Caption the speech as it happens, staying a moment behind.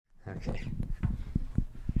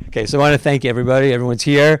Okay, so I want to thank everybody. Everyone's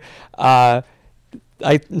here. I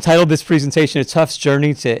entitled this presentation "A Tufts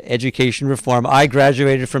Journey to Education Reform." I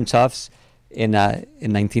graduated from Tufts in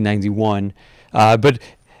 1991, but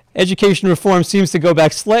education reform seems to go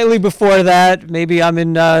back slightly before that. Maybe I'm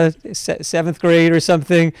in 7th grade or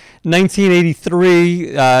something.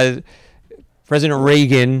 1983, President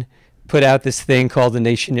Reagan put out this thing called The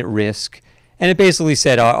Nation at Risk, and it basically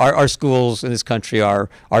said our schools in this country are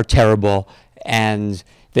terrible. And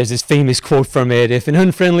there's this famous quote from it: "If an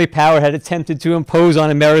unfriendly power had attempted to impose on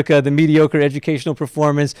America the mediocre educational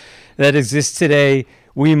performance that exists today,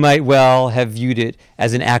 we might well have viewed it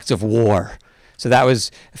as an act of war." So that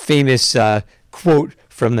was a famous quote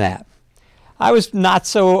from that. I was not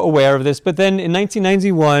so aware of this, but then in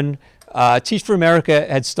 1991, Teach for America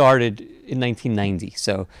had started in 1990.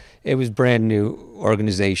 So it was a brand new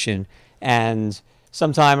organization. And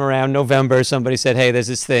sometime around November, somebody said, "Hey, there's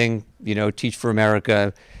this thing, you know, Teach for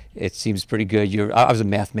America. It seems pretty good. I was a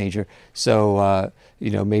math major, so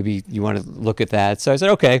you know, maybe you want to look at that." So I said,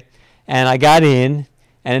 "Okay," and I got in.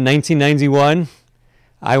 And in 1991,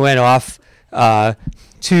 I went off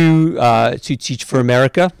to Teach for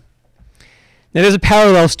America. Now, there's a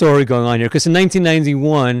parallel story going on here, because in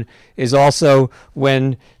 1991 is also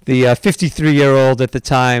when the 53-year-old at the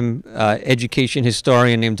time education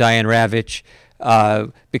historian named Diane Ravitch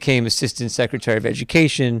became Assistant Secretary of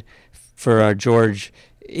Education for George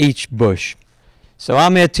H. Bush. So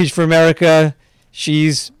I'm at Teach for America.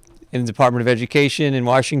 She's in the Department of Education in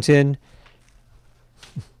Washington.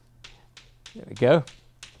 There we go.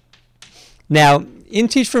 Now, in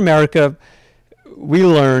Teach for America, we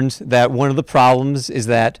learned that one of the problems is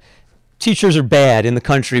that teachers are bad in the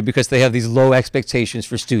country because they have these low expectations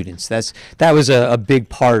for students. That was a big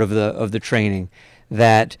part of the training,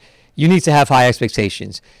 that you need to have high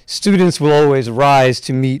expectations. Students will always rise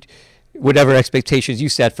to meet whatever expectations you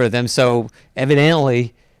set for them. So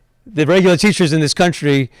evidently, the regular teachers in this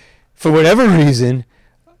country, for whatever reason,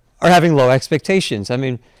 are having low expectations. I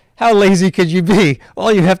mean, how lazy could you be?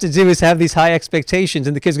 All you have to do is have these high expectations,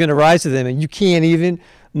 and the kid's going to rise to them, and you can't even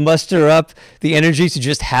muster up the energy to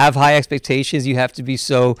just have high expectations. You have to be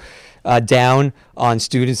so down on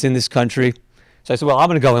students in this country. So I said, well, I'm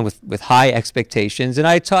going to go in with high expectations. And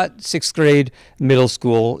I taught 6th grade middle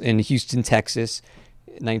school in Houston, Texas,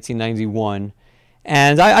 in 1991.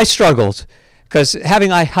 And I struggled, because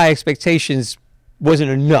having high expectations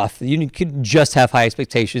wasn't enough. You couldn't just have high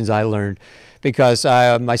expectations, I learned, because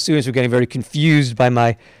my students were getting very confused by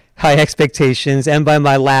my high expectations and by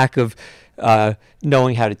my lack of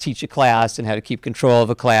knowing how to teach a class and how to keep control of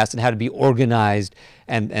a class and how to be organized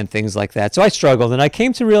and things like that. So I struggled, and I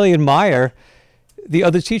came to really admire the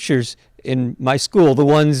other teachers in my school, the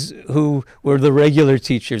ones who were the regular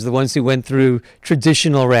teachers, the ones who went through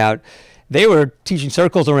traditional route. They were teaching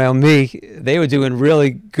circles around me. They were doing a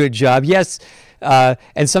really good job. Yes,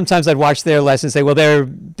 and sometimes I'd watch their lessons and say, well,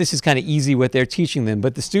 this is kind of easy what they're teaching them.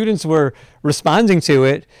 But the students were responding to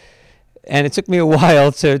it, and it took me a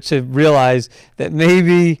while to realize that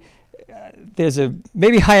maybe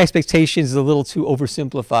maybe high expectations is a little too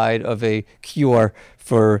oversimplified of a cure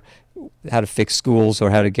for how to fix schools or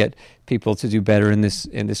how to get people to do better in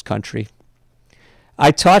this country. I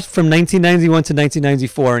taught from 1991 to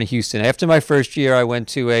 1994 in Houston. After my first year, I went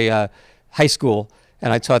to a high school,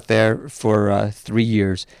 and I taught there for 3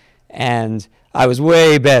 years. And I was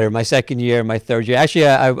way better my second year, my third year. Actually,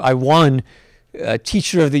 I won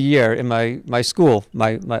Teacher of the Year in my school,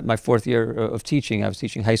 my 4th year of teaching. I was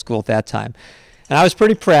teaching high school at that time. And I was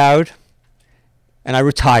pretty proud, and I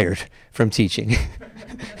retired from teaching.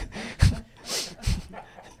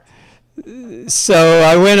 So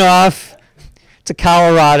I went off to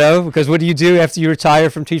Colorado, because what do you do after you retire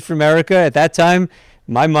from Teach for America? At that time,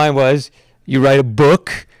 my mind was, you write a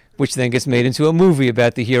book, which then gets made into a movie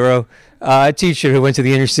about the hero teacher who went to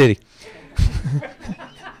the inner city.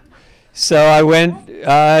 So I went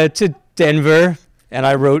to Denver, and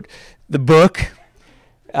I wrote the book,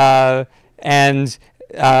 and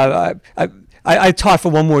I taught for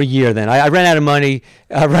 1 more year then. I ran out of money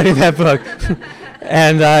writing that book,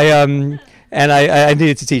 and I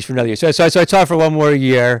needed to teach for another year. So I taught for 1 more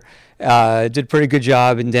year, did a pretty good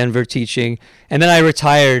job in Denver teaching, and then I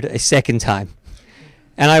retired a second time.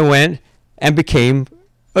 And I went and became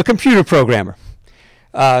a computer programmer.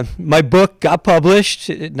 My book got published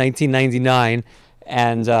in 1999,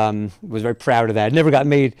 and was very proud of that. It never got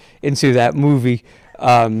made into that movie,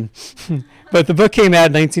 but the book came out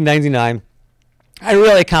in 1999. I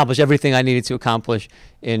really accomplished everything I needed to accomplish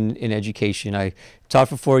in education. I taught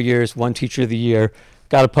for 4 years, won Teacher of the Year,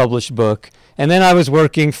 got a published book, and then I was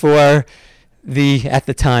working for the, at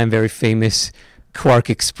the time, very famous Quark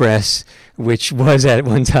Express, which was at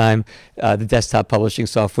one time the desktop publishing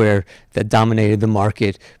software that dominated the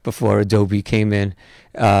market before Adobe came in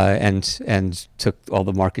and took all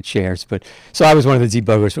the market shares. But so I was one of the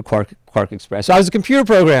debuggers for Quark Express. So I was a computer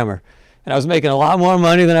programmer, and I was making a lot more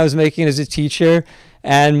money than I was making as a teacher,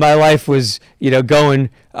 and my life was, going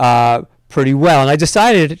pretty well. And I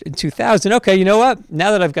decided in 2000, okay, you know what?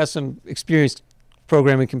 Now that I've got some experience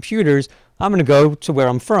programming computers, I'm going to go to where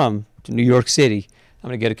I'm from, to New York City. I'm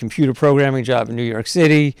going to get a computer programming job in New York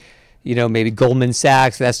City, maybe Goldman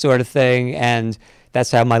Sachs, that sort of thing. And that's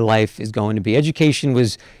how my life is going to be. Education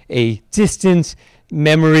was a distant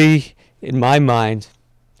memory in my mind.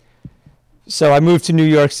 So I moved to New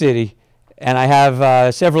York City, and I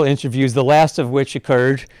have several interviews, the last of which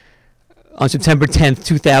occurred on September 10th,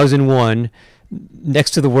 2001,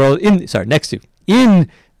 in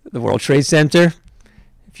the World Trade Center.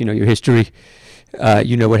 If you know your history,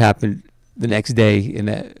 you know what happened the next day in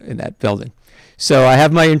that building. So I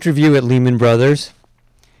have my interview at Lehman Brothers,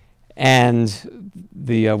 and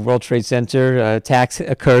the World Trade Center attacks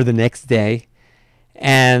occur the next day,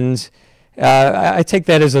 and I take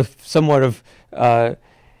that as a somewhat of I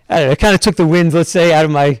don't know, it kind of took the wind, let's say, out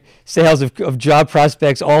of my sails of job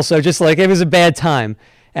prospects. Also, just like it was a bad time,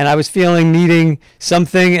 and I was needing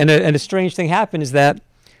something, and a strange thing happened is that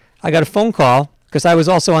I got a phone call, because I was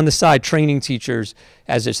also on the side training teachers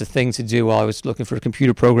as just a thing to do while I was looking for a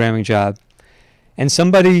computer programming job. And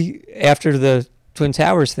somebody, after the Twin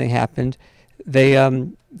Towers thing happened, they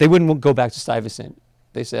wouldn't go back to Stuyvesant.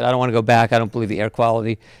 They said, I don't want to go back. I don't believe the air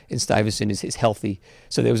quality in Stuyvesant is healthy.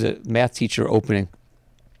 So there was a math teacher opening.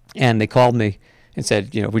 And they called me and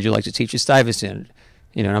said, would you like to teach at Stuyvesant?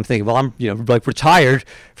 And I'm thinking, well, I'm retired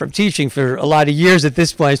from teaching for a lot of years at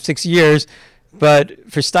this point, 6 years.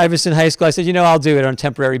 But for Stuyvesant High School, I said, I'll do it on a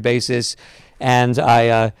temporary basis. And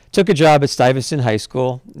I took a job at Stuyvesant High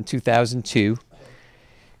School in 2002.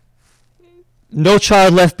 No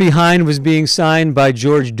Child Left Behind was being signed by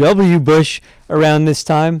George W. Bush around this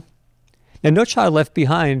time. Now, No Child Left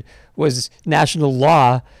Behind was national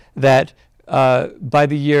law that by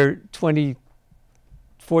the year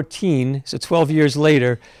 2014, so 12 years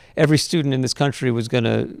later, every student in this country was going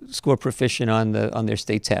to score proficient on their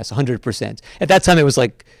state test, 100%. At that time, it was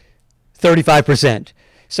like 35%.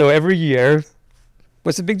 So every year,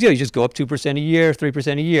 what's the big deal? You just go up 2% a year,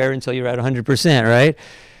 3% a year until you're at 100%, right?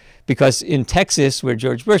 Because in Texas, where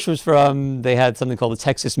George Bush was from, they had something called the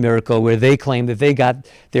Texas Miracle, where they claimed that they got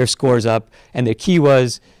their scores up, and their key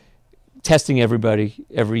was testing everybody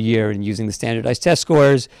every year and using the standardized test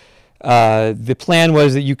scores. The plan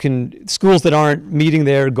was that schools that aren't meeting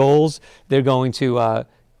their goals, they're going to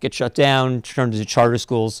get shut down, turned into charter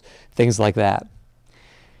schools, things like that.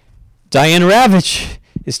 Diane Ravitch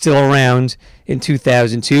is still around in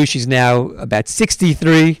 2002. She's now about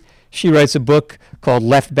 63. She writes a book called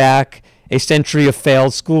Left Back, A Century of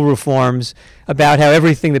Failed School Reforms, about how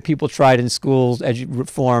everything that people tried in schools,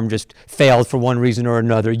 reform, just failed for one reason or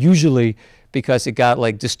another, usually because it got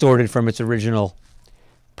distorted from its original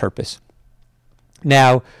purpose.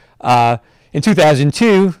 Now, in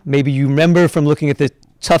 2002, maybe you remember from looking at the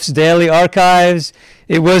Tufts Daily archives,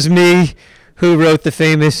 it was me who wrote the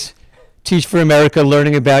famous Teach for America,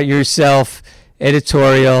 Learning About Yourself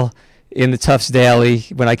editorial in the Tufts Daily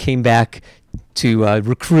when I came back to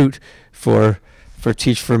recruit for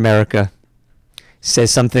Teach for America.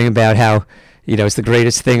 Says something about how, it's the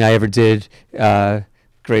greatest thing I ever did,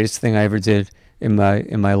 in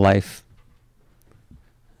my life.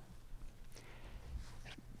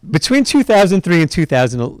 Between 2003 and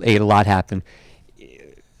 2008, a lot happened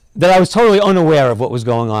that I was totally unaware of what was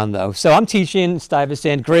going on, though. So I'm teaching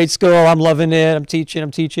Stuyvesant, great school, I'm loving it, I'm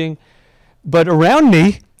teaching. But around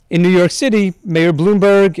me in New York City, Mayor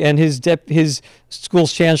Bloomberg and his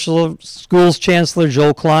school's chancellor,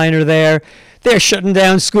 Joel Klein, are there. They're shutting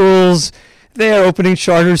down schools. They're opening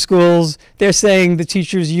charter schools. They're saying the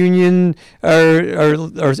teachers' union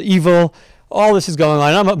are evil. All this is going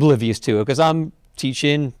on. I'm oblivious to it because I'm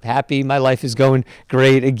teaching, happy, my life is going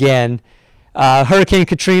great again. Hurricane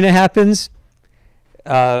Katrina happens.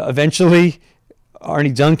 Eventually,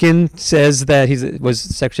 Arnie Duncan says that he was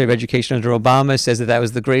Secretary of Education under Obama, says that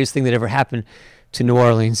was the greatest thing that ever happened to New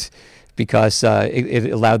Orleans because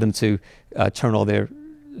it allowed them to turn all their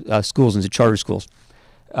schools into charter schools.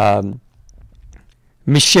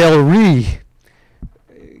 Michelle Rhee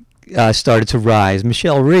started to rise.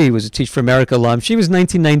 Michelle Rhee was a Teach for America alum. She was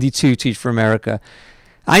 1992 Teach for America.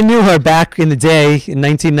 I knew her back in the day in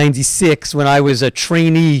 1996 when I was a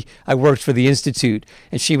trainee. I worked for the Institute,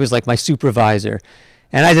 and she was like my supervisor.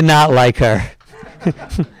 And I did not like her.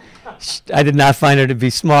 I did not find her to be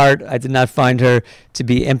smart. I did not find her to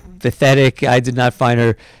be empathetic. I did not find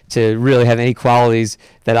her to really have any qualities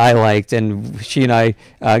that I liked. And she and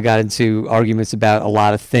I got into arguments about a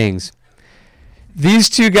lot of things. These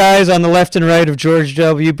two guys on the left and right of George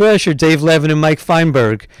W. Bush are Dave Levin and Mike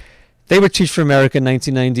Feinberg. They were Teach for America in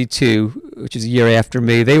 1992, which is a year after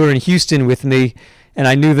me. They were in Houston with me, and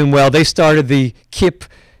I knew them well. They started the KIPP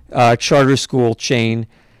charter school chain.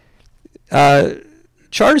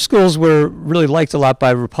 Charter schools were really liked a lot by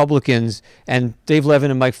Republicans, and Dave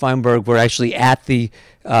Levin and Mike Feinberg were actually at the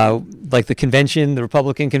the convention, the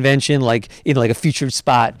Republican convention, like in like a featured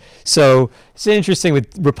spot. So it's interesting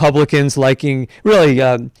with Republicans liking really.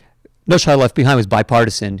 No Child Left Behind was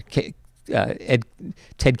bipartisan.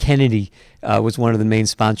 Ted Kennedy was one of the main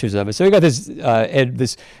sponsors of it. So we got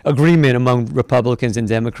this agreement among Republicans and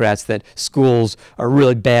Democrats that schools are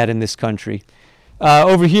really bad in this country.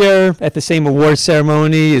 Over here at the same award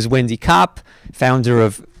ceremony is Wendy Kopp, founder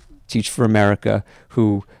of Teach for America,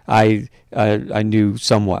 who I knew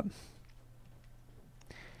somewhat.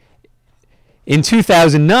 In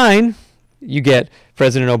 2009, you get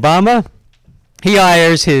President Obama. He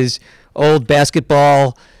hires his old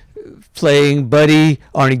basketball playing buddy,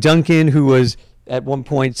 Arnie Duncan, who was at one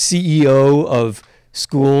point CEO of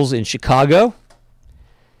schools in Chicago,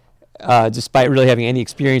 despite really having any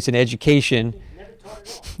experience in education.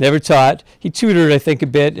 Never taught. He tutored, I think, a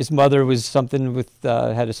bit. His mother was something with,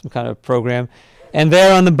 had some kind of program. And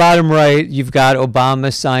there on the bottom right, you've got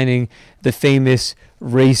Obama signing the famous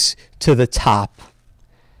Race to the Top.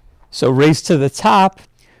 So Race to the Top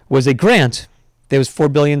was a grant. There was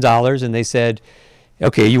 $4 billion, and they said,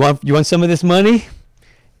 okay, you want some of this money?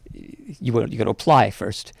 You got to apply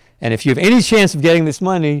first. And if you have any chance of getting this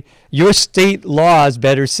money, your state laws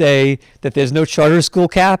better say that there's no charter school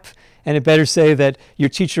cap, and it better say that your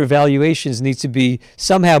teacher evaluations need to be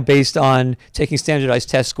somehow based on taking standardized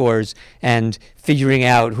test scores and figuring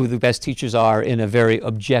out who the best teachers are in a very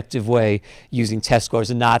objective way using test scores,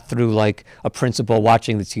 and not through like a principal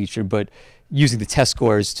watching the teacher, but using the test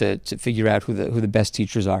scores to figure out who the best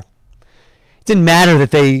teachers are. It didn't matter that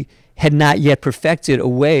they had not yet perfected a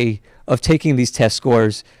way of taking these test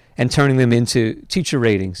scores and turning them into teacher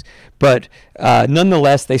ratings. But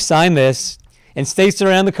nonetheless, they signed this, and states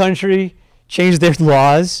around the country changed their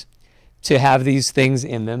laws to have these things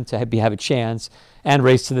in them, to have a chance, and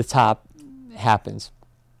Race to the Top happens.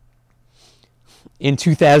 In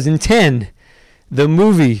 2010, the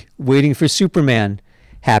movie Waiting for Superman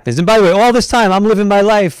happens. And by the way, all this time, I'm living my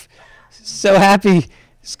life so happy,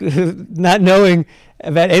 not knowing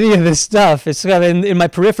about any of this stuff. It's kind of in my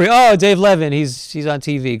periphery. Oh, Dave Levin, he's on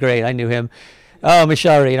TV. Great, I knew him. Oh,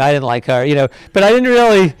 Michelle Reed, I didn't like her, But I didn't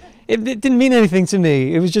really... It didn't mean anything to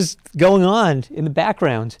me. It was just going on in the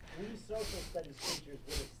background. We social studies teachers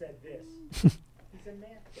would have said this. He's a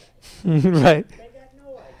math guy. Right. They got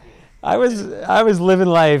no idea. I was living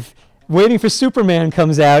life. Waiting for Superman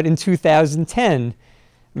comes out in 2010.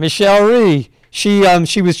 Michelle Rhee, she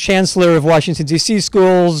was chancellor of Washington, D.C.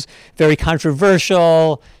 schools, very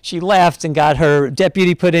controversial. She left and got her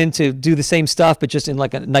deputy put in to do the same stuff, but just in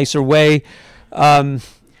like a nicer way.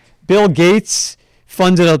 Bill Gates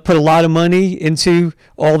put a lot of money into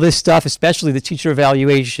all this stuff, especially the teacher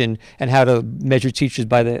evaluation and how to measure teachers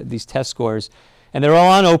by these test scores. And they're all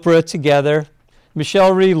on Oprah together.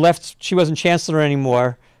 Michelle Rhee left. She wasn't chancellor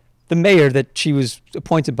anymore. The mayor that she was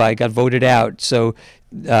appointed by got voted out, so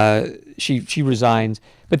she resigned.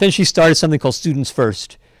 But then she started something called Students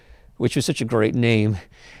First, which was such a great name.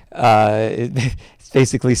 It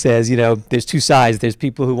basically says, there's two sides. There's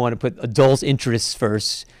people who want to put adults' interests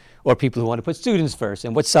first, or people who want to put students first,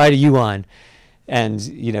 and what side are you on? And,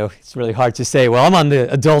 it's really hard to say, well, I'm on the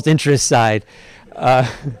adult interest side.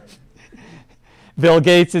 Bill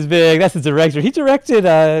Gates is big, that's the director. He directed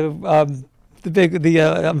the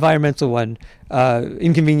environmental one,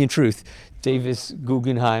 Inconvenient Truth, Davis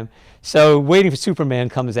Guggenheim. So Waiting for Superman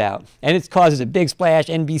comes out, and it causes a big splash.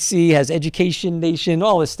 NBC has Education Nation,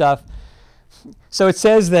 all this stuff. So it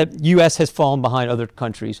says that U.S. has fallen behind other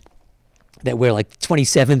countries, that we're like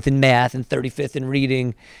 27th in math and 35th in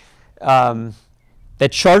reading,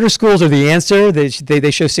 that charter schools are the answer. They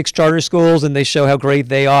show 6 charter schools, and they show how great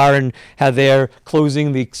they are and how they're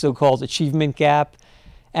closing the so-called achievement gap.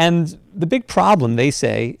 And the big problem, they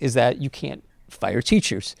say, is that you can't fire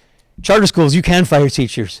teachers. Charter schools, you can fire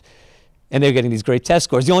teachers, and they're getting these great test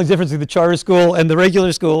scores. The only difference between the charter school and the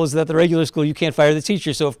regular school is that the regular school, you can't fire the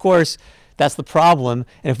teacher. So, of course, that's the problem,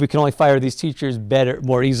 and if we can only fire these teachers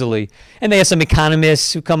more easily. And they have some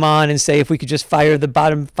economists who come on and say if we could just fire the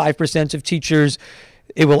bottom 5% of teachers,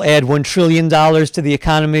 it will add $1 trillion to the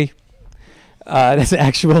economy. That's an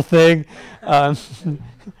actual thing.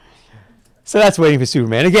 So that's Waiting for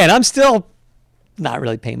Superman. Again, I'm still not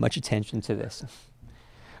really paying much attention to this.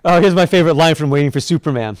 Oh, here's my favorite line from Waiting for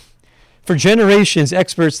Superman. For generations,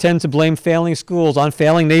 experts tend to blame failing schools on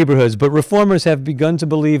failing neighborhoods, but reformers have begun to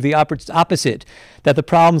believe the opposite, that the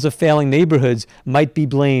problems of failing neighborhoods might be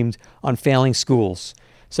blamed on failing schools.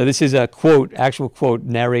 So this is a quote, actual quote,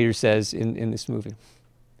 narrator says in this movie.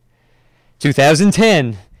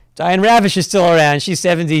 2010, Diane Ravish is still around. She's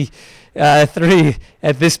 73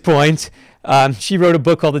 at this point. She wrote a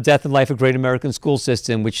book called The Death and Life of Great American School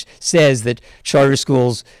System, which says that charter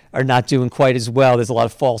schools are not doing quite as well. There's a lot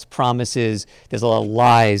of false promises. There's a lot of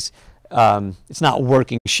lies. It's not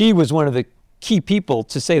working. She was one of the key people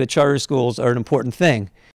to say that charter schools are an important thing.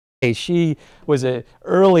 She was an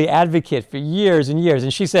early advocate for years and years.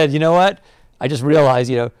 And she said, you know what? I just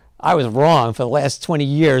realized, I was wrong for the last 20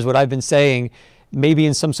 years. What I've been saying, maybe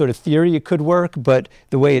in some sort of theory it could work, but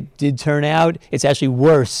the way it did turn out, it's actually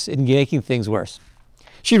worse in making things worse.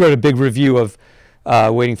 She wrote a big review of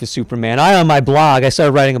Waiting for Superman. On my blog, I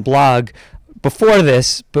started writing a blog before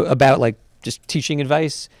this about like just teaching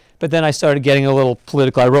advice, but then I started getting a little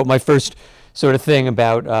political. I wrote my first sort of thing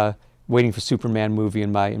about Waiting for Superman movie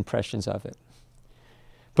and my impressions of it.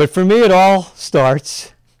 But for me, it all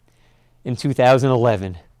starts in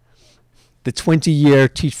 2011. The 20-year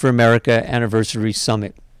Teach for America Anniversary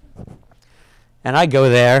Summit. And I go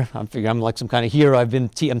there. I'm figuring I'm like some kind of hero. I'm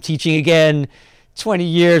teaching again, 20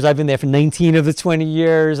 years. I've been there for 19 of the 20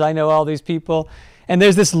 years. I know all these people. And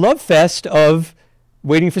there's this love fest of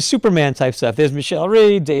Waiting for Superman type stuff. There's Michelle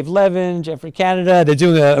Reed, Dave Levin, Jeffrey Canada. They're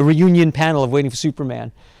doing a reunion panel of Waiting for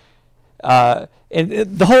Superman. And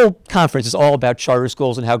the whole conference is all about charter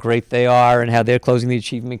schools and how great they are and how they're closing the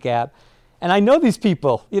achievement gap. And I know these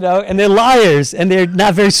people, and they're liars, and they're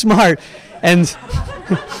not very smart. And,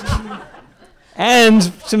 and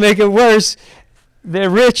to make it worse, they're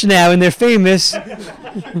rich now, and they're famous.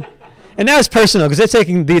 And now it's personal, because they're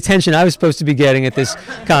taking the attention I was supposed to be getting at this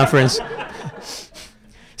conference.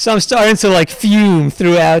 So I'm starting to, fume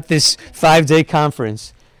throughout this 5-day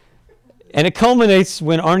conference. And it culminates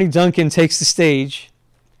when Arnie Duncan takes the stage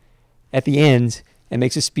at the end and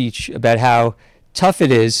makes a speech about how tough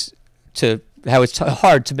it is how it's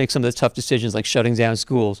hard to make some of the tough decisions like shutting down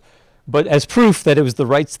schools. But as proof that it was the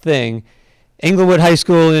right thing, Englewood High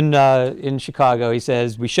School in Chicago, he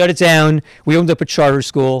says, we shut it down, we opened up a charter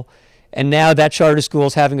school, and now that charter school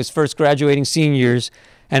is having its first graduating seniors,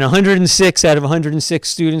 and 106 out of 106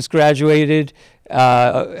 students graduated,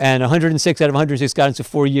 and 106 out of 106 got into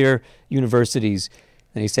 4-year universities.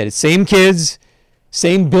 And he said, it's same kids,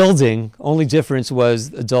 same building, only difference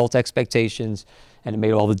was adult expectations, and it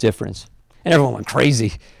made all the difference. And everyone went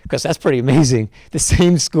crazy, because that's pretty amazing. The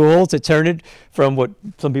same school to turn it from what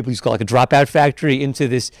some people used to call like a dropout factory into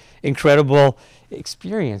this incredible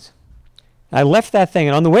experience. And I left that thing,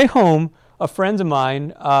 and on the way home, a friend of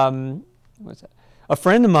mine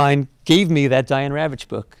gave me that Diane Ravitch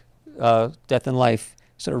book, Death and Life.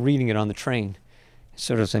 Started reading it on the train.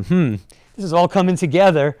 Sort of saying, this is all coming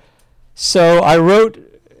together. So I wrote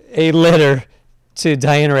a letter to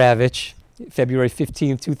Diane Ravitch, February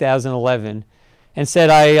 15th, 2011, and said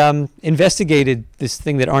I investigated this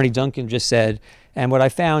thing that Arnie Duncan just said, and what I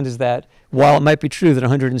found is that while it might be true that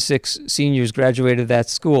 106 seniors graduated that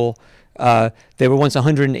school, there were once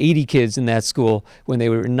 180 kids in that school when they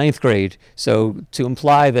were in 9th grade. So to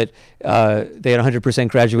imply that they had a 100%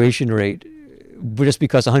 graduation rate just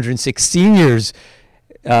because 106 seniors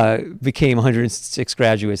became 106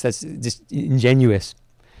 graduates, that's just ingenuous.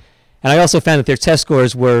 And I also found that their test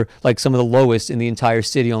scores were like some of the lowest in the entire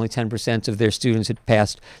city. Only 10% of their students had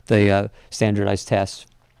passed the standardized tests.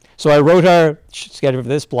 So I wrote her, scheduled for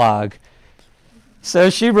this blog. So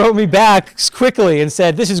she wrote me back quickly and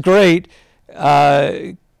said, this is great.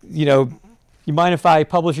 You mind if I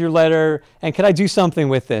publish your letter? And can I do something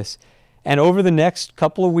with this? And over the next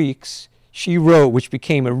couple of weeks, she wrote, which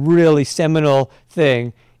became a really seminal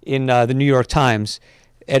thing in the New York Times,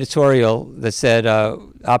 editorial that said,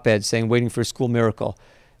 op-ed saying, waiting for a school miracle,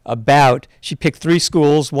 she picked 3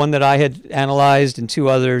 schools, one that I had analyzed and 2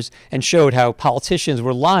 others, and showed how politicians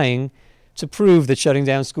were lying to prove that shutting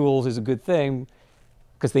down schools is a good thing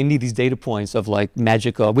because they need these data points of like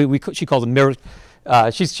magical, she called it miracle,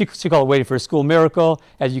 she called it waiting for a school miracle.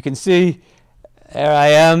 As you can see, there I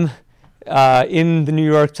am in the New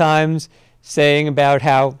York Times saying about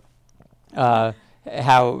how that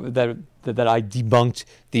I debunked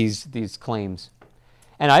these claims,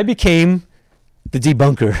 and I became the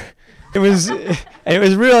debunker. It was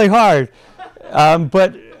really hard,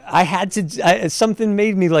 but I had to. Something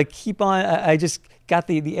made me like keep on. I just got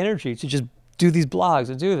the energy to just do these blogs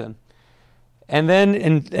or do them. And then,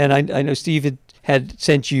 and I know Steve had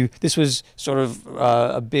sent you, this was sort of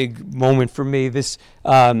a big moment for me, this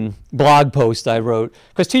blog post I wrote,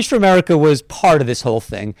 because Teach for America was part of this whole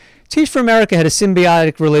thing. Teach for America had a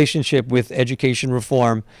symbiotic relationship with education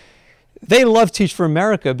reform. They love Teach for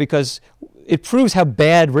America because it proves how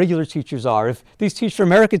bad regular teachers are. If these Teach for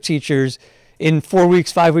America teachers in 4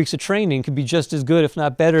 weeks, 5 weeks of training could be just as good, if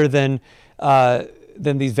not better, than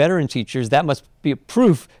these veteran teachers, that must be a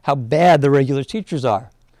proof how bad the regular teachers are.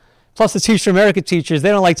 Plus, the Teach for America teachers, they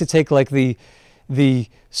don't like to take like the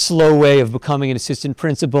slow way of becoming an assistant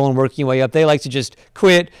principal and working your way up. They like to just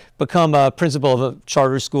quit, become a principal of a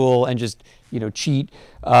charter school, and just cheat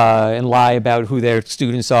and lie about who their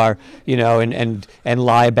students are, and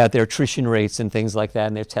lie about their attrition rates and things like that,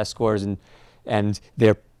 and their test scores and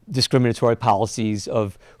their discriminatory policies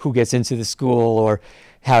of who gets into the school, or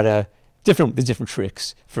how to the different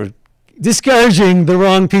tricks for discouraging the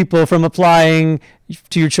wrong people from applying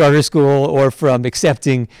to your charter school or from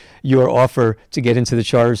accepting your offer to get into the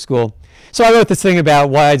charter school. So I wrote this thing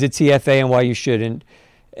about why I did TFA and why you shouldn't,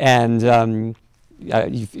 and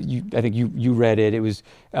I think you read it. It was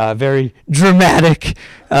very dramatic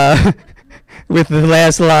with the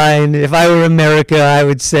last line, "If I were America, I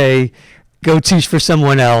would say, go teach for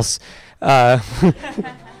someone else,"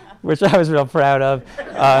 which I was real proud of.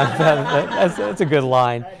 That's a good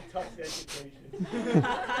line.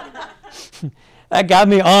 That got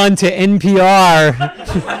me on to NPR.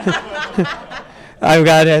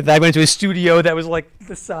 I went to a studio that was like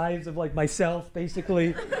the size of like myself,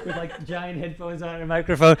 basically, with like giant headphones on and a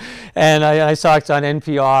microphone. And I talked on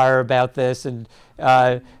NPR about this, and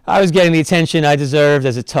I was getting the attention I deserved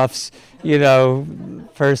as a Tufts,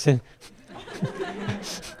 person.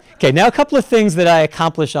 Okay, now a couple of things that I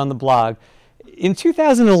accomplished on the blog. In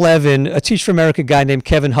 2011, a Teach for America guy named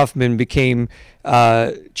Kevin Huffman became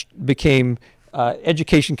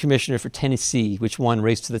Education Commissioner for Tennessee, which won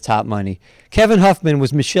Race to the Top money. Kevin Huffman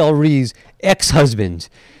was Michelle Rhee's ex-husband.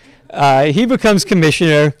 He becomes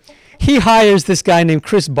commissioner. He hires this guy named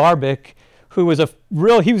Chris Barbick, who was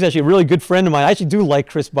he was actually a really good friend of mine. I actually do like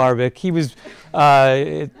Chris Barbick. He was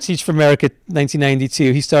Teach for America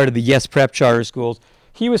 1992. He started the Yes Prep charter schools.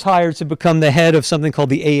 He was hired to become the head of something called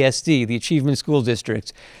the ASD, the Achievement School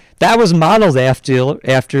District. That was modeled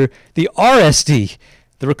after the RSD,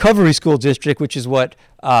 the Recovery School District, which is what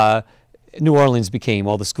New Orleans became.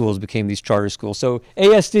 All the schools became these charter schools. So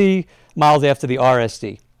ASD modeled after the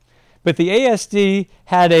RSD. But the ASD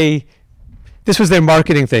had this was their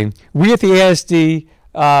marketing thing. We at the ASD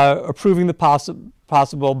are proving the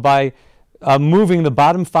possible by moving the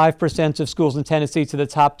bottom 5% of schools in Tennessee to the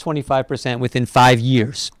top 25% within 5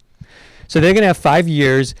 years. So they're going to have 5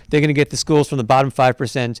 years. They're going to get the schools from the bottom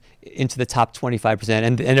 5% into the top 25%.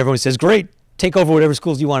 And everyone says, great, take over whatever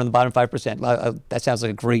schools you want in the bottom 5%. That sounds like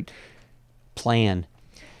a great plan.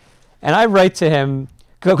 And I write to him,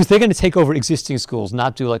 because they're going to take over existing schools,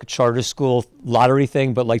 not do like a charter school lottery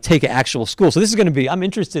thing, but like take an actual school. So this is going to be, I'm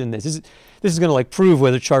interested in this. This is going to like prove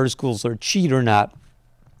whether charter schools are cheat or not.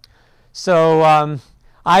 So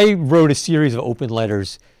I wrote a series of open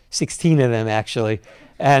letters, 16 of them actually,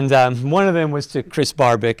 and one of them was to Chris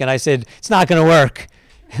Barbick, and I said, it's not going to work.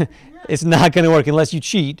 It's not going to work unless you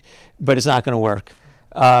cheat, but it's not going to work.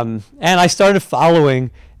 And I started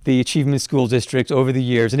following the Achievement School District over the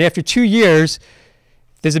years, and after 2 years,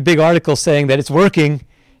 there's a big article saying that it's working,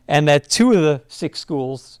 and that 2 of the 6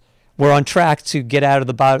 schools were on track to get out of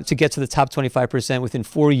the bottom, to get to the top 25% within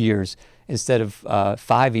 4 years instead of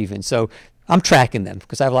 5 even. So I'm tracking them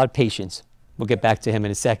because I have a lot of patience. We'll get back to him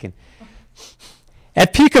in a second.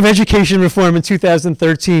 At peak of education reform in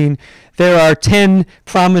 2013, there are 10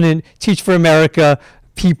 prominent Teach for America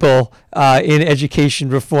people in education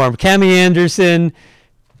reform. Cami Anderson,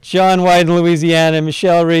 John White in Louisiana,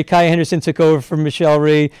 Michelle Rhee, Kai Henderson took over from Michelle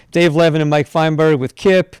Rhee, Dave Levin and Mike Feinberg with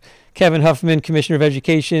KIPP, Kevin Huffman, Commissioner of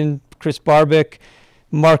Education, Chris Barbick,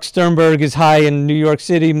 Mark Sternberg is high in New York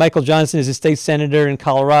City, Michael Johnson is a state senator in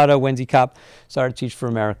Colorado, Wendy Kopp started Teach for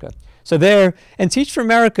America. So and Teach for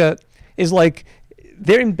America is like,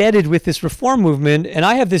 they're embedded with this reform movement, and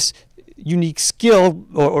I have this unique skill,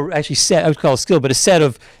 or actually set, I would call it a skill, but a set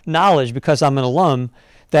of knowledge because I'm an alum,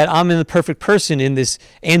 that I'm the perfect person in this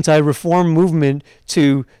anti-reform movement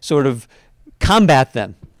to sort of combat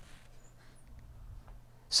them.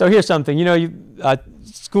 So here's something,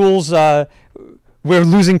 schools, we're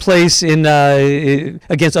losing place in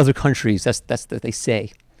against other countries. That's what they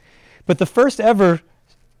say. But the first ever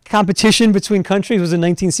competition between countries was in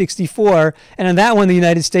 1964, and in that one, the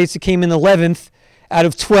United States came in 11th out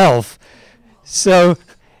of 12. So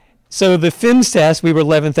So the FIMS test, we were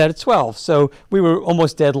 11th out of 12. So we were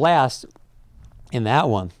almost dead last in that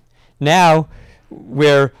one. Now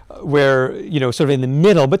we're sort of in the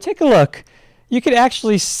middle. But take a look. You could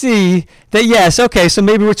actually see that, yes, okay, so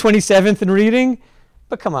maybe we're 27th in reading,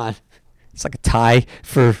 but come on. It's like a tie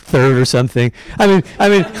for third or something. I mean,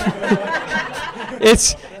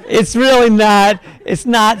 it's really not. It's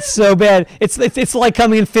not so bad. It's like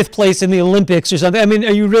coming in 5th place in the Olympics or something. I mean,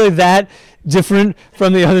 are you really that different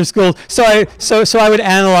from the other schools? So I would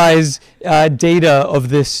analyze data of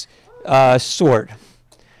this sort.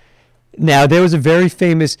 Now there was a very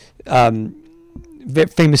famous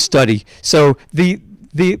study. So the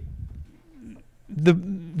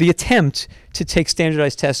attempt to take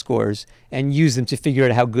standardized test scores and use them to figure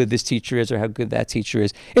out how good this teacher is or how good that teacher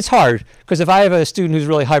is. It's hard, because if I have a student who's a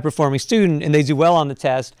really high-performing student and they do well on the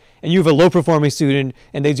test, and you have a low-performing student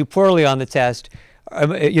and they do poorly on the test,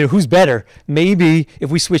 who's better? Maybe if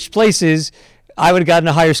we switched places, I would have gotten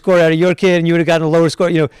a higher score out of your kid and you would have gotten a lower score.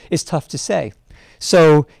 It's tough to say.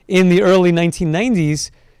 So in the early 1990s,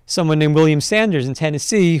 someone named William Sanders in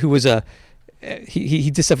Tennessee, who was he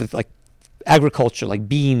did stuff with like agriculture, like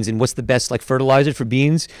beans and what's the best like fertilizer for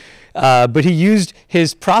beans, but he used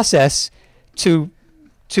his process to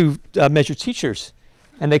measure teachers,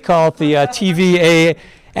 and they call it the TVA.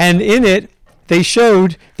 And in it, they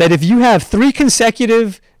showed that if you have 3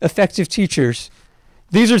 consecutive effective teachers,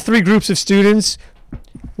 these are 3 groups of students,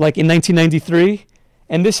 like in 1993,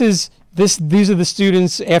 and these are the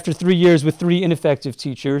students after 3 years with 3 ineffective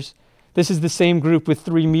teachers. This is the same group with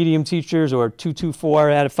 3 medium teachers, or 4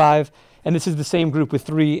 out of 5. And this is the same group with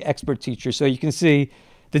 3 expert teachers. So you can see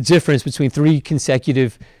the difference between 3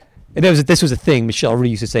 consecutive, and this was a thing Michelle Rhee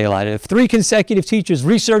used to say a lot. If 3 consecutive teachers,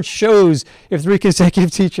 research shows if 3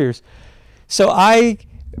 consecutive teachers. So I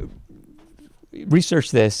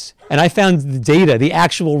researched this, and I found the data, the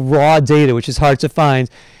actual raw data, which is hard to find.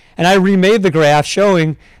 And I remade the graph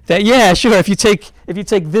showing that, yeah, sure, if you take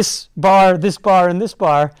this bar, and this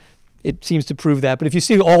bar, it seems to prove that. But if you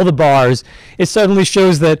see all the bars, it suddenly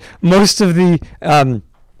shows that most of the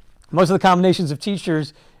combinations of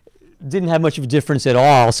teachers didn't have much of a difference at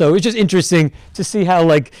all. So it's just interesting to see how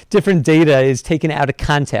like different data is taken out of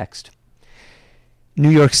context. New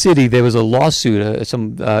York City, there was a lawsuit,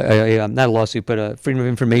 not a lawsuit, but a Freedom of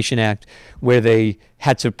Information Act, where they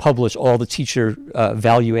had to publish all the teacher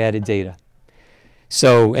value-added data.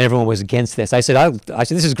 So everyone was against this. I said,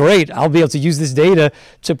 this is great. I'll be able to use this data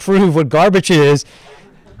to prove what garbage it is.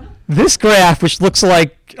 This graph, which looks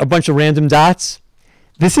like a bunch of random dots,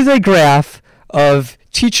 this is a graph of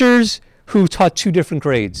teachers who taught 2 different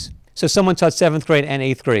grades. So someone taught 7th grade and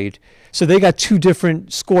 8th grade. So they got 2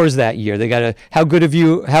 different scores that year. They got how good of a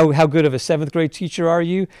 7th grade teacher are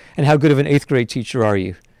you, and how good of an 8th grade teacher are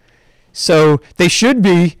you. So they should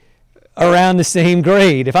be around the same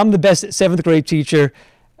grade. If I'm the best 7th grade teacher,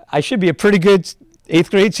 I should be a pretty good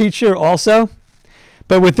 8th grade teacher also.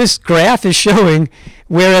 But what this graph is showing,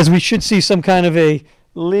 whereas we should see some kind of a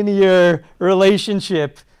linear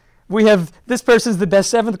relationship, we have this person's the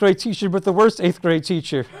best 7th grade teacher but the worst 8th grade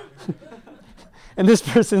teacher. And this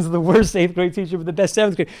person's the worst 8th grade teacher but the best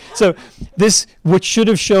 7th grade. So this, what should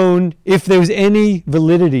have shown, if there was any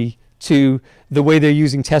validity to the way they're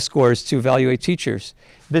using test scores to evaluate teachers,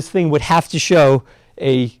 this thing would have to show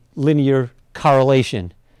a linear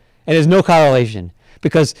correlation. And there's no correlation,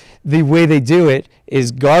 because the way they do it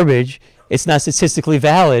is garbage. It's not statistically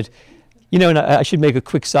valid. And I should make a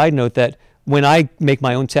quick side note that when I make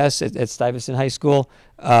my own tests at Stuyvesant High School,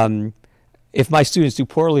 if my students do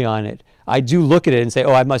poorly on it, I do look at it and say,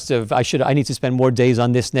 oh, I need to spend more days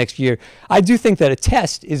on this next year. I do think that a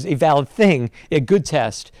test is a valid thing, a good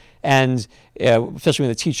test, and especially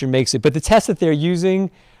when the teacher makes it. But the tests that they're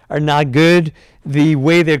using are not good. The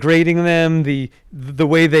way they're grading them, the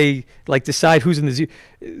way they like decide who's in the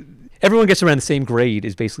everyone gets around the same grade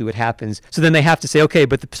is basically what happens. So then they have to say, okay,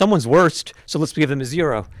 but someone's worst, so let's give them a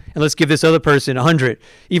 0. And let's give this other person 100,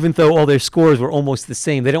 even though all their scores were almost the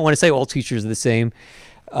same. They don't want to say all teachers are the same.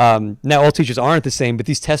 Now, all teachers aren't the same, but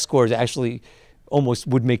these test scores actually almost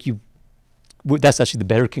would make you, that's actually the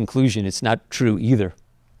better conclusion. It's not true either.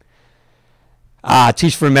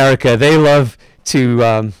 Teach for America, they love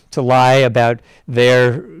to lie about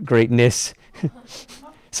their greatness.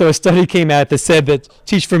 So a study came out that said that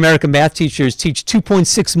Teach for America math teachers teach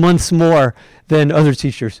 2.6 months more than other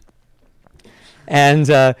teachers. And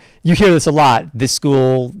you hear this a lot. This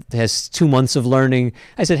school has 2 months of learning.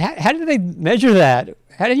 I said, how do they measure that?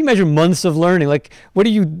 How do you measure months of learning? Like, how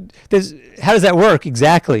does that work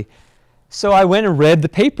exactly? So I went and read the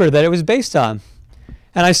paper that it was based on.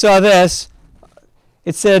 And I saw this.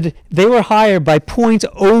 it said they were higher by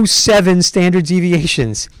 0.07 standard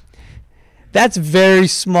deviations. That's very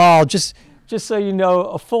small. Just so you know,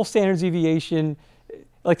 a full standard deviation,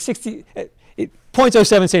 like 0.07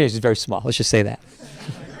 standards is very small. Let's just say that.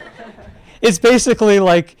 It's basically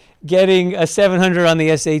like getting a 700 on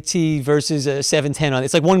the SAT versus a 710 on it.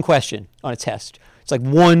 It's like one question on a test. It's like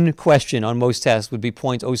one question on most tests would be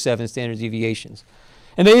 0.07 standard deviations.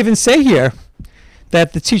 And they even say here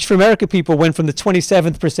that the Teach for America people went from the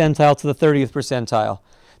 27th percentile to the 30th percentile.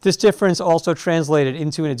 This difference also translated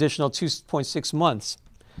into an additional 2.6 months.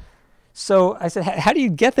 So I said, how do you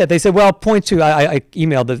get that? They said, well, 0.2. I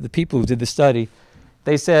emailed the people who did the study.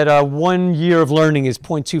 They said 1 year of learning is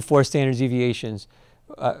 0.24 standard deviations.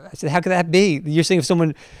 I said, how could that be? You're saying if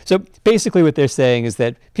someone, so basically what they're saying is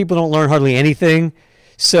that people don't learn hardly anything.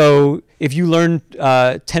 So if you learn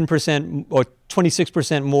 10% or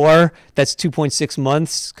 26% more, that's 2.6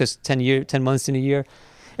 months, because 10 months in a year.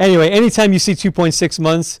 Anyway, anytime you see 2.6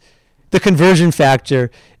 months, the conversion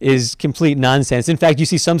factor is complete nonsense. In fact, you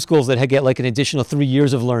see some schools that get like an additional 3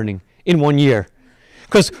 years of learning in 1 year.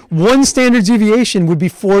 Because one standard deviation would be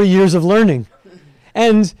 4 years of learning.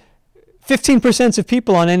 And 15% of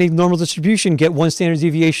people on any normal distribution get one standard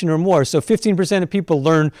deviation or more. So 15% of people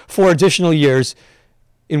learn 4 additional years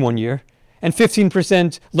in 1 year. And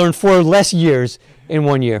 15% learn 4 less years in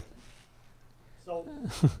 1 year. So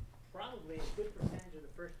probably a good percentage of the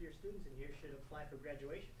first-year students in here should apply for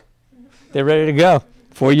graduation. They're ready to go.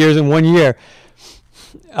 4 years in 1 year.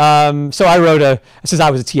 So I wrote since I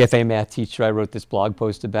was a TFA math teacher, I wrote this blog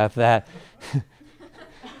post about that.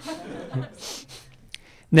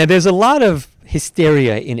 Now, there's a lot of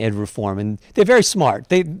hysteria in ed reform, and they're very smart.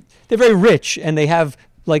 They're very rich, and they have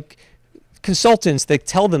like consultants that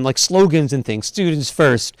tell them like slogans and things, students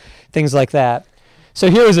first, things like that. So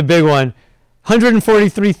here is a big one.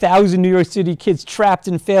 143,000 New York City kids trapped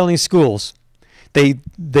in failing schools. They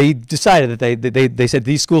decided that they said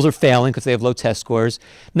these schools are failing because they have low test scores.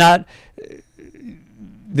 There's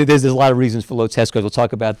a lot of reasons for low test scores. We'll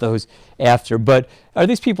talk about those after. But are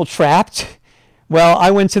these people trapped? Well, I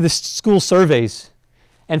went to the school surveys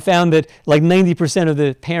and found that like 90% of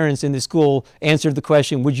the parents in the school answered the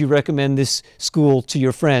question, would you recommend this school to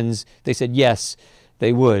your friends? They said yes,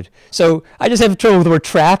 they would. So I just have trouble with the word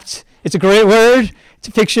trapped. It's a great word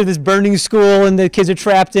to picture this burning school and the kids are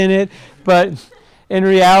trapped in it. But in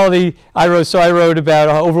reality, I wrote about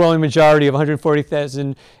an overwhelming majority of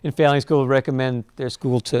 140,000 in failing schools recommend their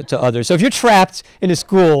school to others. So if you're trapped in a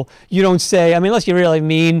school, you don't say, I mean, unless you're really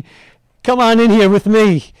mean, come on in here with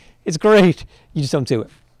me. It's great. You just don't do it.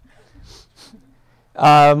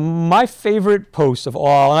 My favorite post of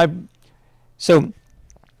all, so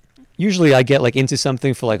usually I get like into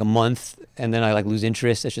something for like a month and then I like lose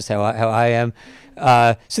interest. That's just how I am.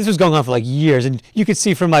 So this was going on for like years, and you could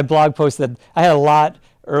see from my blog post that I had a lot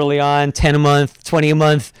early on, 10 a month, 20 a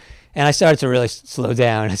month, and I started to really slow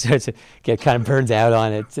down. I started to get kind of burned out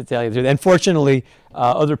on it, to tell you the truth. And fortunately,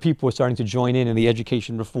 other people were starting to join in the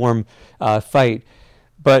education reform fight.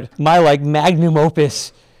 But my like magnum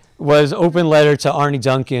opus was Open Letter to Arne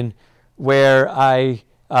Duncan, where I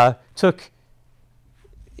took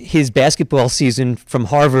his basketball season from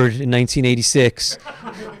Harvard in 1986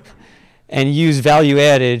 and used value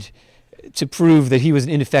added to prove that he was an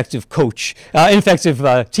ineffective coach,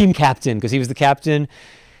 ineffective team captain, because he was the captain.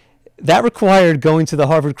 That required going to the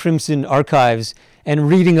Harvard Crimson archives and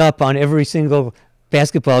reading up on every single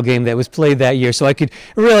basketball game that was played that year, so I could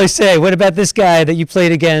really say, what about this guy that you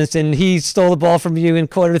played against and he stole the ball from you in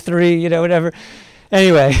quarter 3, you know, whatever.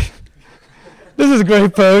 Anyway, this is a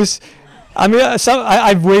great post. I mean,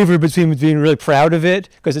 I've wavered between being really proud of it,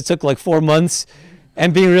 because it took like 4 months,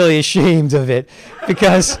 and being really ashamed of it,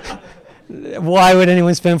 because why would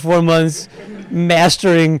anyone spend 4 months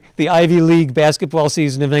mastering the Ivy League basketball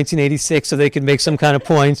season of 1986 so they could make some kind of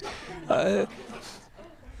points? But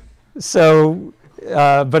it's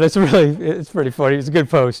pretty funny. It's a good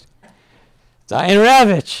post. Diane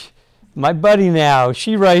Ravitch, my buddy now,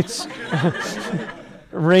 she writes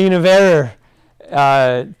Reign of Error.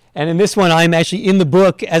 And in this one, I'm actually in the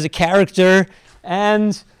book as a character,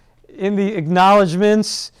 and in the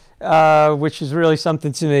acknowledgments, which is really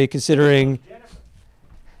something to me, considering.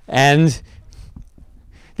 And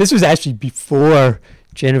this was actually before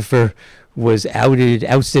Jennifer was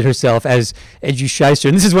ousted herself as Edu Shyster.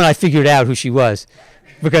 And this is when I figured out who she was,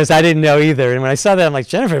 because I didn't know either. And when I saw that, I'm like,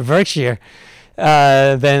 Jennifer Berkshire.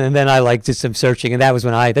 Then I like did some searching, and that was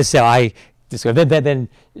when that's how I discovered. Then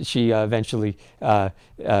she eventually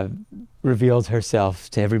revealed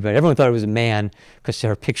herself to everybody. Everyone thought it was a man because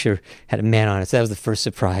her picture had a man on it. So that was the first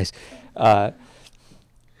surprise.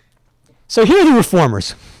 So here are the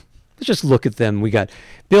reformers. Let's just look at them. We got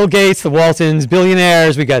Bill Gates, the Waltons,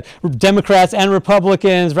 billionaires. We got Democrats and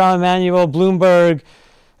Republicans, Rahm Emanuel, Bloomberg,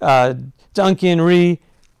 Duncan, Rhee.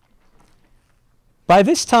 By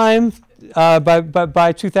this time,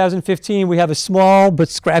 by 2015, we have a small but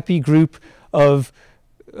scrappy group of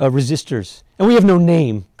resistors. And we have no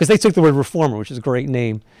name, because they took the word reformer, which is a great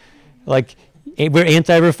name. Like, we're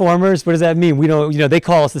anti-reformers. What does that mean? We don't, they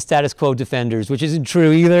call us the status quo defenders, which isn't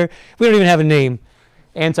true either. We don't even have a name.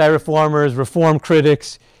 Anti-reformers, reform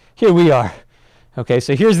critics. Here we are. Okay,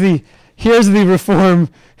 so here's the reform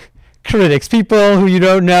critics, people who you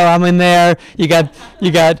don't know. I'm in there. You got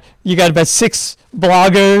about 6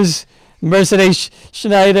 bloggers: Mercedes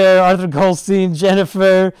Schneider, Arthur Goldstein,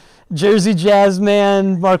 Jennifer, Jersey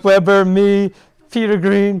Jazzman, Mark Webber, me, Peter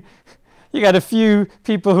Green. You got a few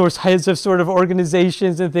people who are heads of sort of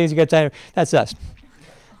organizations and things. You got time. That's us.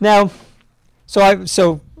 Now,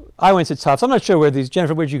 so I went to Tufts. I'm not sure where these.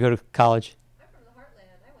 Jennifer, where did you go to college? I'm from the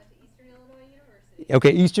Heartland. I went to Eastern Illinois University.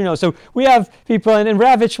 Okay, Eastern Illinois. So we have people, and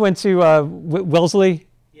Ravitch went to Wellesley,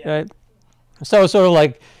 right? So sort of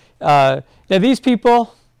like, now these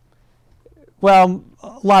people, well,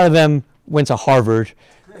 a lot of them went to Harvard.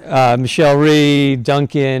 Michelle Rhee,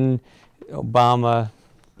 Duncan, Obama,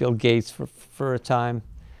 Bill Gates for a time.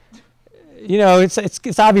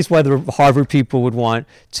 It's obvious why the Harvard people would want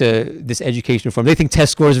this education reform. They think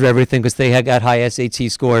test scores are everything because they had got high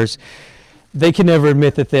SAT scores. They can never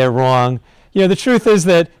admit that they're wrong. The truth is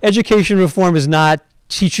that education reform is not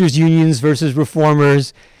teachers' unions versus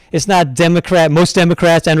reformers. It's not most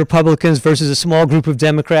Democrats and Republicans versus a small group of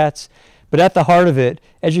Democrats. But at the heart of it,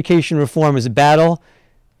 education reform is a battle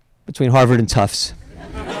between Harvard and Tufts.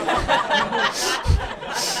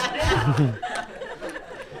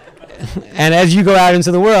 And as you go out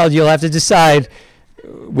into the world, you'll have to decide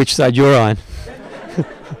which side you're on.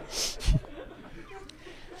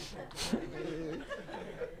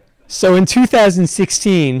 So in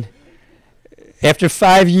 2016, after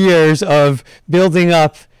 5 years of building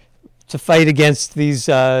up to fight against these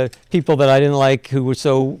people that I didn't like who were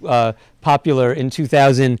so popular in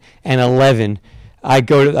 2011, I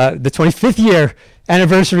go to the 25th year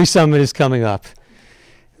anniversary summit is coming up.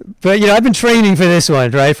 But, I've been training for this one,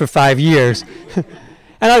 right, for 5 years.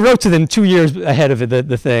 And I wrote to them 2 years ahead of it,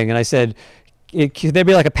 the thing, and I said, could there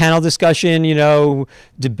be like a panel discussion,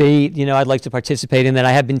 debate, I'd like to participate in that.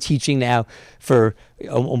 I have been teaching now for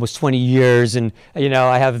almost 20 years, and,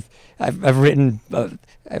 I've written, I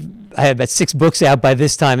had about 6 books out by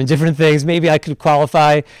this time and different things. Maybe I could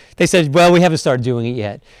qualify. They said, well, we haven't started doing it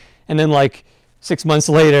yet. And then like 6 months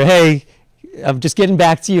later, hey, I'm just getting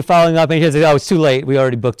back to you, following up, and he said, oh, it's too late. We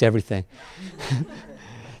already booked everything.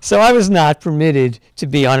 So I was not permitted to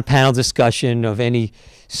be on a panel discussion of any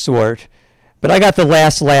sort. But I got the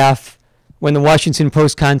last laugh when the Washington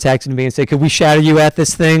Post contacted me and said, could we shadow you at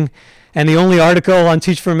this thing? And the only article on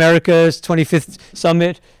Teach for America's 25th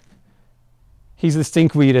Summit, he's the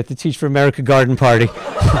stinkweed at the Teach for America garden party.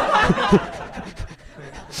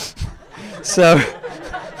 So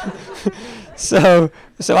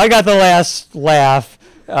I got the last laugh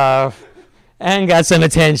and got some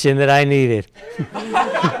attention that I needed.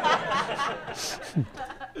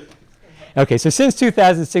 Okay, so since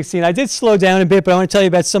 2016, I did slow down a bit, but I want to tell you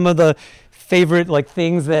about some of the favorite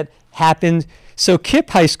things that happened. So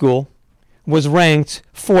KIPP High School was ranked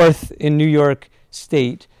 4th in New York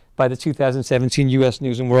State by the 2017 U.S.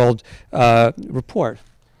 News and World report.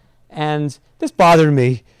 And this bothered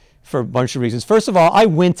me for a bunch of reasons. First of all, I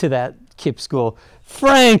went to that KIPP school.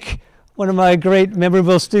 Frank, one of my great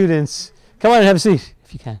memorable students. Come on and have a seat,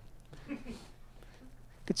 if you can.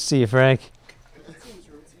 Good to see you, Frank.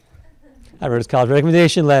 I wrote his college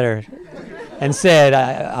recommendation letter and said,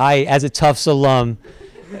 I as a Tufts alum,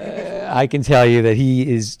 I can tell you that he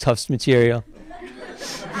is Tufts material.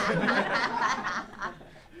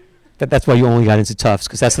 That's why you only got into Tufts,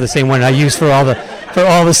 because that's the same one I use for all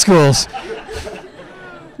the schools.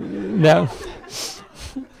 Now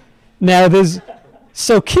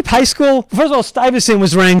so KIPP High School, first of all, Stuyvesant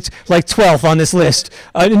was ranked like 12th on this list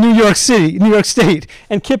in New York State,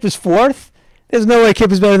 and KIPP is 4th. There's no way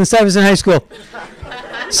KIPP is better than Stuyvesant High School.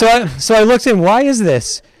 So I looked in, why is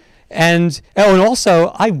this? And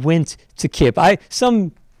also I went to KIPP.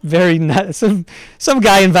 Some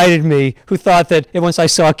guy invited me who thought that once I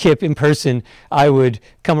saw KIPP in person, I would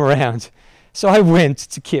come around. So I went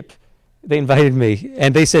to KIPP. They invited me,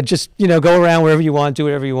 and they said, just go around wherever you want, do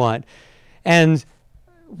whatever you want. And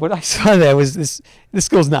what I saw there was this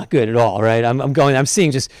school's not good at all, right? I'm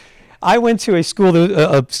seeing I went to a school,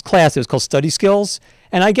 a class that was called Study Skills,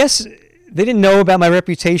 and I guess they didn't know about my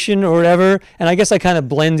reputation or whatever, and I guess I kind of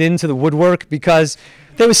blend into the woodwork because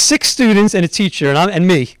there was 6 students and a teacher and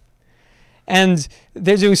me. And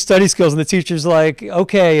they're doing study skills, and the teacher's like,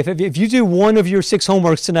 okay, if you do one of your 6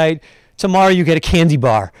 homeworks tonight, tomorrow you get a candy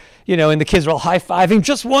bar. You know, and the kids are all high-fiving,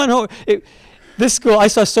 just one. This school, I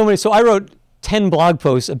saw so many, so I wrote 10 blog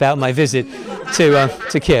posts about my visit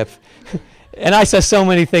to KIPP. And I saw so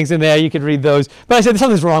many things in there, you could read those. But I said,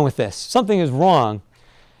 something's wrong with this. Something is wrong.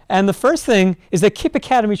 And the first thing is that KIPP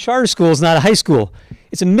Academy Charter School is not a high school.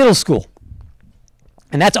 It's a middle school.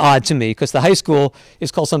 And that's odd to me, because the high school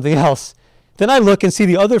is called something else. Then I look and see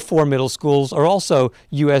the other 4 middle schools are also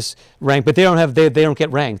U.S. ranked, but they don't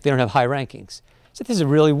get ranked. They don't have high rankings. So this is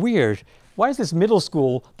really weird. Why is this middle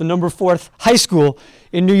school the number 4th high school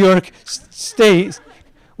in New York State?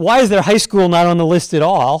 Why is their high school not on the list at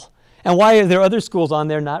all? And why are there other schools on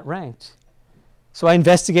there not ranked? So I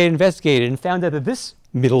investigated, and found out that this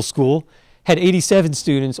middle school had 87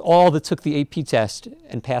 students, all that took the AP test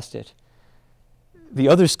and passed it. The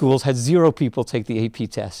other schools had 0 people take the AP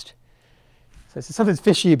test. So I said, something's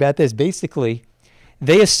fishy about this. Basically,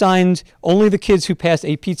 they assigned only the kids who passed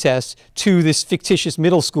AP tests to this fictitious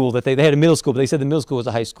middle school that they had a middle school, but they said the middle school was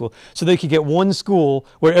a high school. So they could get one school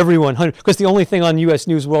where everyone, because the only thing on U.S.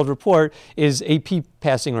 News World Report is AP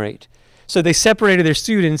passing rate. So they separated their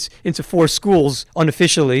students into 4 schools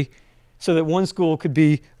unofficially so that one school could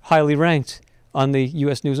be highly ranked on the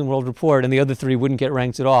U.S. News and World Report and the other 3 wouldn't get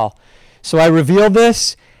ranked at all. So I revealed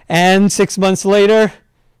this, and 6 months later,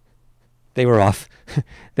 they were off.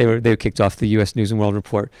 they were kicked off the U.S. News and World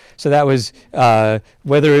Report. So that was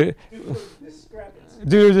whether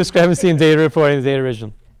due to discrepancy in data reporting and data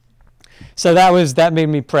original. So that made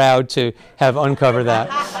me proud to have uncovered that.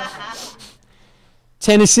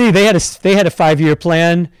 Tennessee, they had a 5-year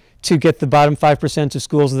plan to get the bottom 5% of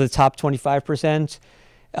schools to the top 25%.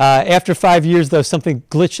 After 5 years, though, something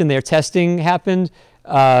glitched in their testing happened.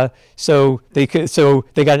 So they got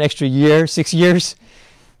an extra year, 6 years.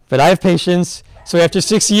 But I have patience. So after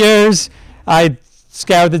 6 years, I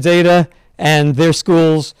scoured the data, and their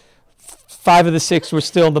schools, 5 of the 6 were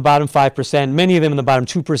still in the bottom 5%, many of them in the bottom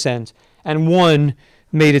 2%, and 1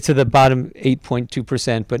 made it to the bottom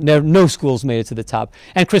 8.2%, but no schools made it to the top.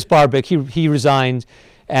 And Chris Barbick, he resigned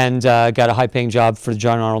and got a high-paying job for the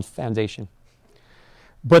John Arnold Foundation.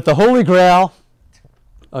 But the holy grail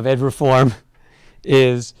of ed reform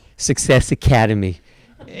is Success Academy,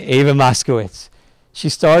 Ava Moskowitz. She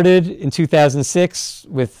started in 2006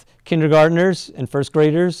 with kindergartners and first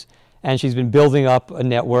graders, and she's been building up a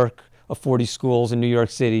network of 40 schools in New York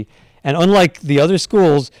City. And unlike the other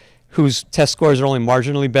schools whose test scores are only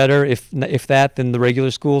marginally better, if that, than the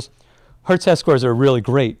regular schools, her test scores are really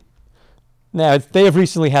great. Now, they have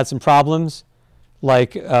recently had some problems,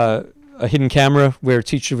 like a hidden camera where a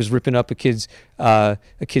teacher was ripping up a kid's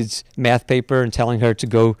math paper and telling her to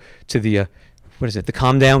go to the, the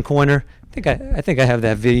calm down corner. I think I have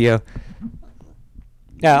that video.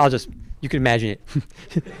 Yeah, you can imagine it.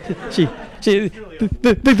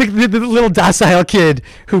 The little docile kid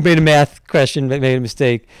who made a math question but made a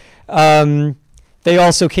mistake. They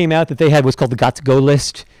also came out that they had what's called the got to go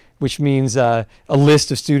list, which means a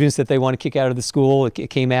list of students that they want to kick out of the school. It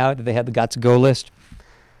came out that they had the got to go list.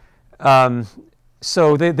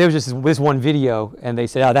 So there was just this one video, and they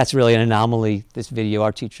said, oh, that's really an anomaly, this video.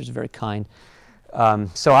 Our teachers are very kind.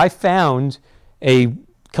 So I found a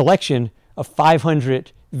collection of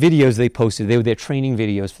 500 videos they posted. They were their training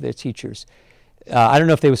videos for their teachers. I don't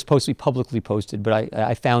know if they were supposed to be publicly posted, but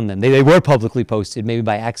I found them. They were publicly posted, maybe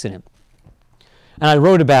by accident. And I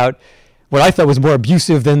wrote about what I thought was more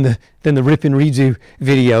abusive than the rip and redo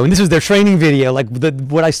video. And this was their training video. Like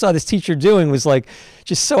what I saw this teacher doing was like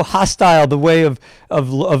just so hostile, the way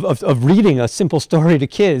of reading a simple story to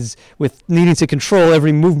kids with needing to control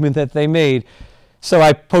every movement that they made. So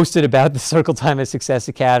I posted about the Circle Time at Success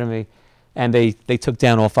Academy, and they took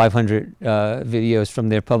down all 500 videos from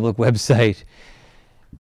their public website.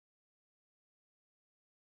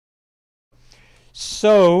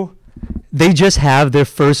 So they just have their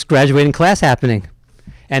first graduating class happening,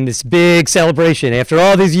 and this big celebration. After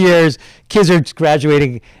all these years, kids are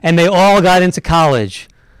graduating, and they all got into college,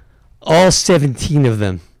 all 17 of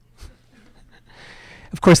them.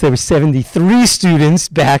 Of course, there were 73 students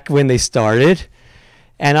back when they started.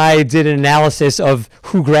 And I did an analysis of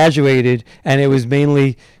who graduated, and it was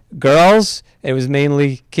mainly girls. It was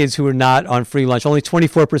mainly kids who were not on free lunch. Only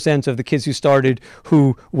 24% of the kids who started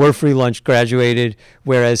who were free lunch graduated,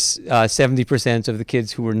 whereas 70% of the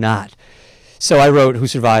kids who were not. So I wrote Who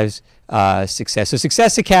Survives success. So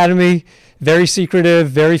Success Academy, very secretive,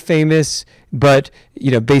 very famous, but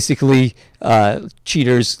basically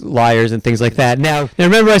cheaters, liars, and things like that. Now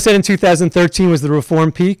remember I said in 2013 was the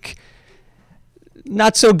reform peak?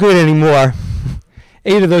 Not so good anymore.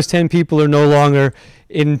 8 of those 10 people are no longer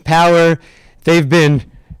in power. They've been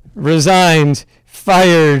resigned,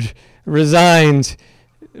 fired, resigned.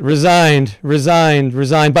 By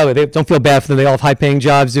the way, don't feel bad for them. They all have high-paying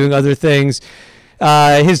jobs doing other things.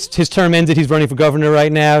 His term ended. He's running for governor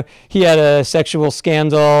right now. He had a sexual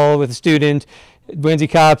scandal with a student. Wendy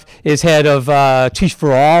Kopp is head of Teach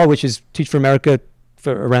for All, which is Teach for America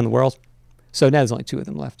for around the world. So now there's only 2 of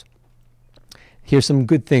them left. Here's some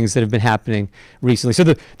good things that have been happening recently. So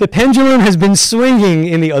the pendulum has been swinging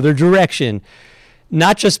in the other direction.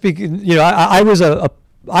 Not just because, I was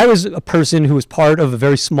a person who was part of a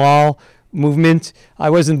very small movement. I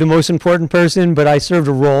wasn't the most important person, but I served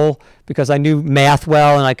a role because I knew math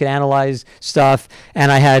well and I could analyze stuff,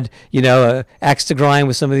 and I had, a axe to grind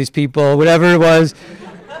with some of these people, whatever it was.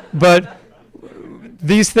 But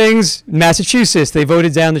these things, Massachusetts, they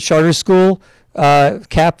voted down the charter school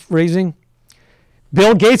cap raising.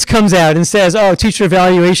 Bill Gates comes out and says, teacher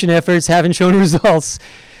evaluation efforts haven't shown results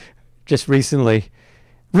just recently.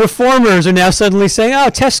 Reformers are now suddenly saying,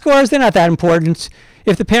 test scores, they're not that important.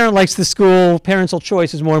 If the parent likes the school, parental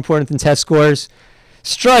choice is more important than test scores.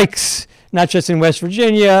 Strikes, not just in West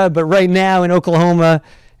Virginia, but right now in Oklahoma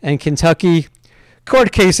and Kentucky.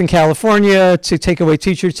 Court case in California to take away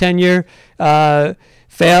teacher tenure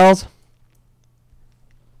failed.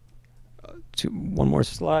 One more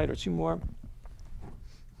slide or 2 more.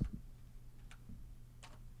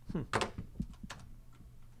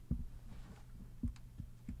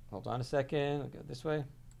 Hold on a second. I'll go this way.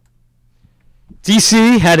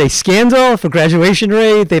 DC had a scandal for graduation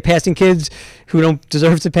rate. They're passing kids who don't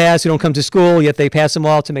deserve to pass, who don't come to school, yet they pass them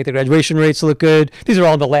all to make the graduation rates look good. These are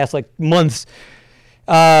all in the last months.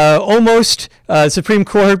 Almost Supreme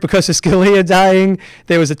Court, because of Scalia dying,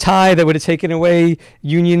 there was a tie that would have taken away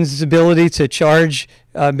unions' ability to charge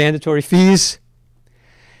mandatory fees.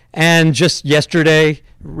 And just yesterday,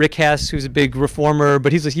 Rick Hess, who's a big reformer,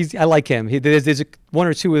 but I like him. There's 1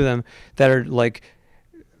 or 2 of them that are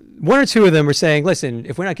 1 or 2 of them are saying, listen,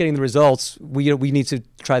 if we're not getting the results, we need to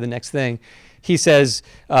try the next thing. He says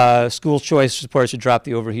school choice supporters should drop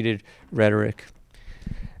the overheated rhetoric.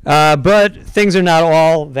 But things are not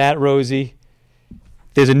all that rosy.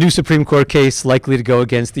 There's a new Supreme Court case likely to go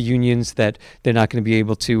against the unions that they're not going to be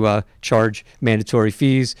able to charge mandatory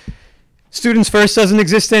fees. Students First doesn't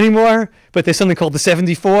exist anymore, but there's something called the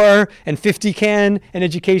 74 and 50 can, an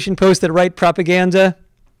education post that write propaganda.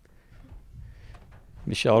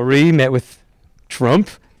 Michelle Rhee met with Trump.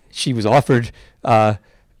 She was offered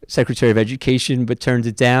Secretary of Education, but turned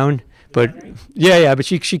it down. But but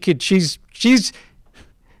she's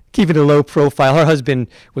keeping a low profile. Her husband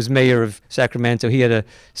was mayor of Sacramento. He had a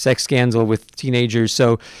sex scandal with teenagers,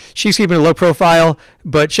 so she's keeping a low profile,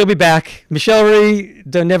 but she'll be back. Michelle Rhee,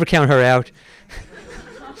 don't never count her out.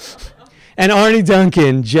 And Arnie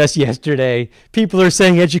Duncan, just yesterday, people are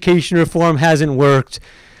saying education reform hasn't worked.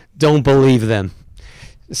 Don't believe them.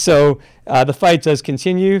 So the fight does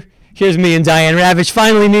continue. Here's me and Diane Ravitch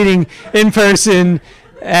finally meeting in person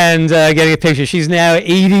and getting a picture. She's now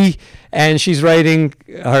 80. And she's writing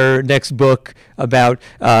her next book about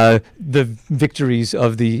the victories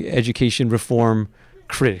of the education reform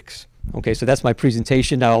critics. Okay, so that's my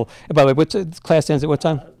presentation. Now, by the way, the class ends at what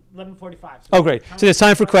time? 11:45. Oh, great. So there's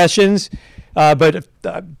time for questions. But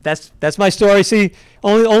that's my story. See,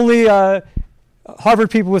 only Harvard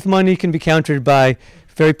people with money can be countered by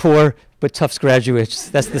very poor but Tufts graduates.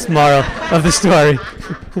 That's the moral of the story.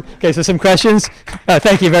 Okay, so some questions?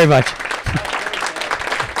 Thank you very much.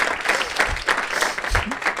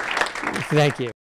 Thank you.